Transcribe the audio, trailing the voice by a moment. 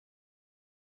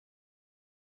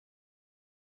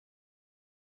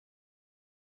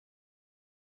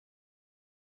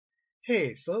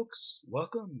Hey folks,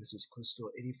 welcome. This is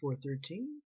Crystal8413,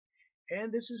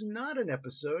 and this is not an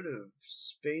episode of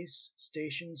Space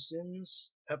Station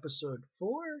Sims episode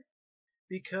 4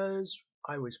 because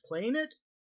I was playing it.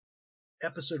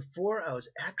 Episode 4, I was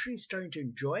actually starting to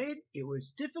enjoy it. It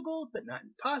was difficult but not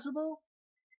impossible.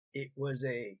 It was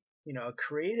a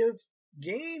creative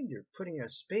game. You're putting a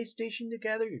space station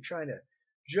together. You're trying to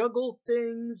juggle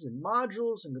things and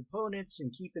modules and components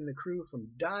and keeping the crew from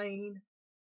dying.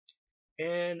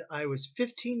 And I was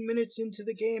 15 minutes into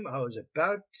the game. I was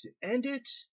about to end it,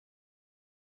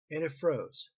 and it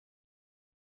froze.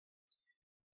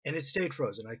 And it stayed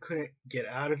frozen. I couldn't get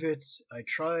out of it. I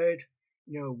tried,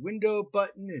 window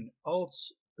button and alt,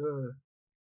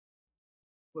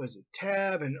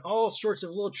 tab, and all sorts of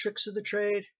little tricks of the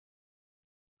trade.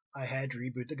 I had to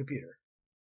reboot the computer.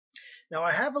 Now,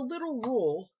 I have a little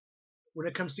rule when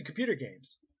it comes to computer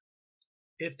games.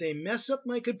 If they mess up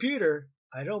my computer,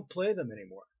 I don't play them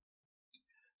anymore.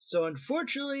 So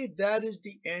unfortunately, that is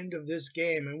the end of this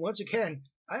game. And once again,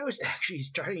 I was actually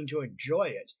starting to enjoy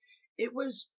it. It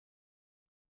was,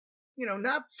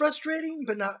 not frustrating,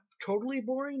 but not totally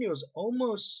boring. It was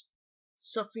almost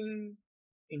something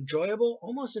enjoyable,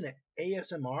 almost in an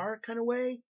ASMR kind of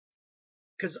way.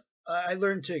 Because I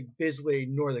learned to basically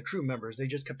ignore the crew members. They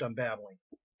just kept on babbling.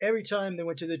 Every time they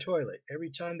went to the toilet,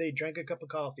 every time they drank a cup of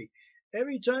coffee,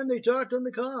 every time they talked on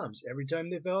the comms, every time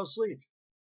they fell asleep.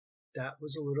 That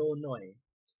was a little annoying.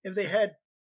 If they had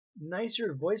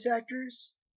nicer voice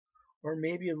actors, or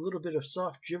maybe a little bit of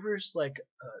soft gibberish like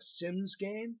a Sims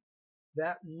game,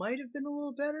 that might have been a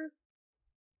little better.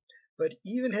 But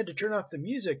even had to turn off the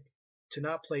music to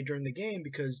not play during the game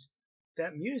because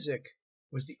that music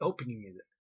was the opening music.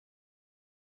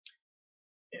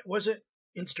 It wasn't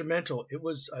instrumental. It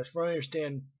was, as far as I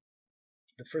understand,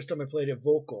 the first time I played it,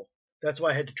 vocal. That's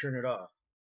why I had to turn it off.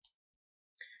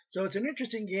 So it's an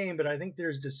interesting game, but I think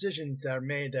there's decisions that are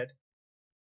made that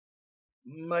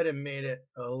might have made it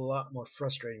a lot more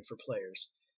frustrating for players,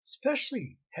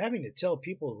 especially having to tell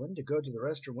people when to go to the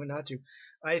restroom, when not to.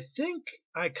 I think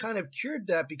I kind of cured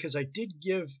that because I did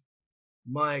give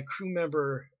my crew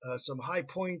member some high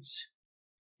points,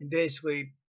 and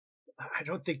basically, I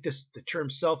don't think the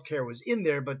term self-care was in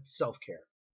there, but self-care.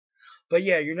 But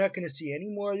yeah, you're not going to see any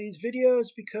more of these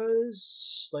videos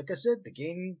because, like I said, the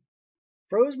game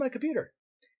froze my computer.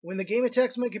 When the game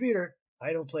attacks my computer,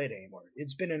 I don't play it anymore.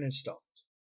 It's been uninstalled.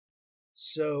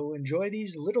 So enjoy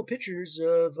these little pictures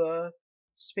of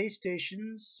space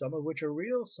stations, some of which are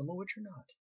real, some of which are not.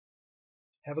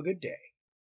 Have a good day.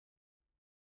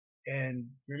 And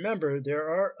remember, there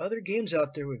are other games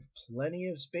out there with plenty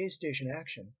of space station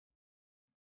action.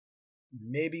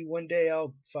 Maybe one day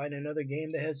I'll find another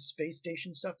game that has space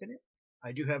station stuff in it.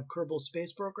 I do have Kerbal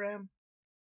Space Program,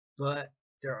 but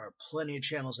there are plenty of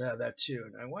channels that have that too,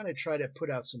 and I want to try to put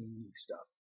out some unique stuff.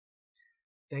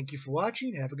 Thank you for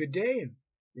watching. Have a good day, and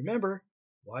remember,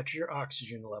 watch your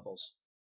oxygen levels.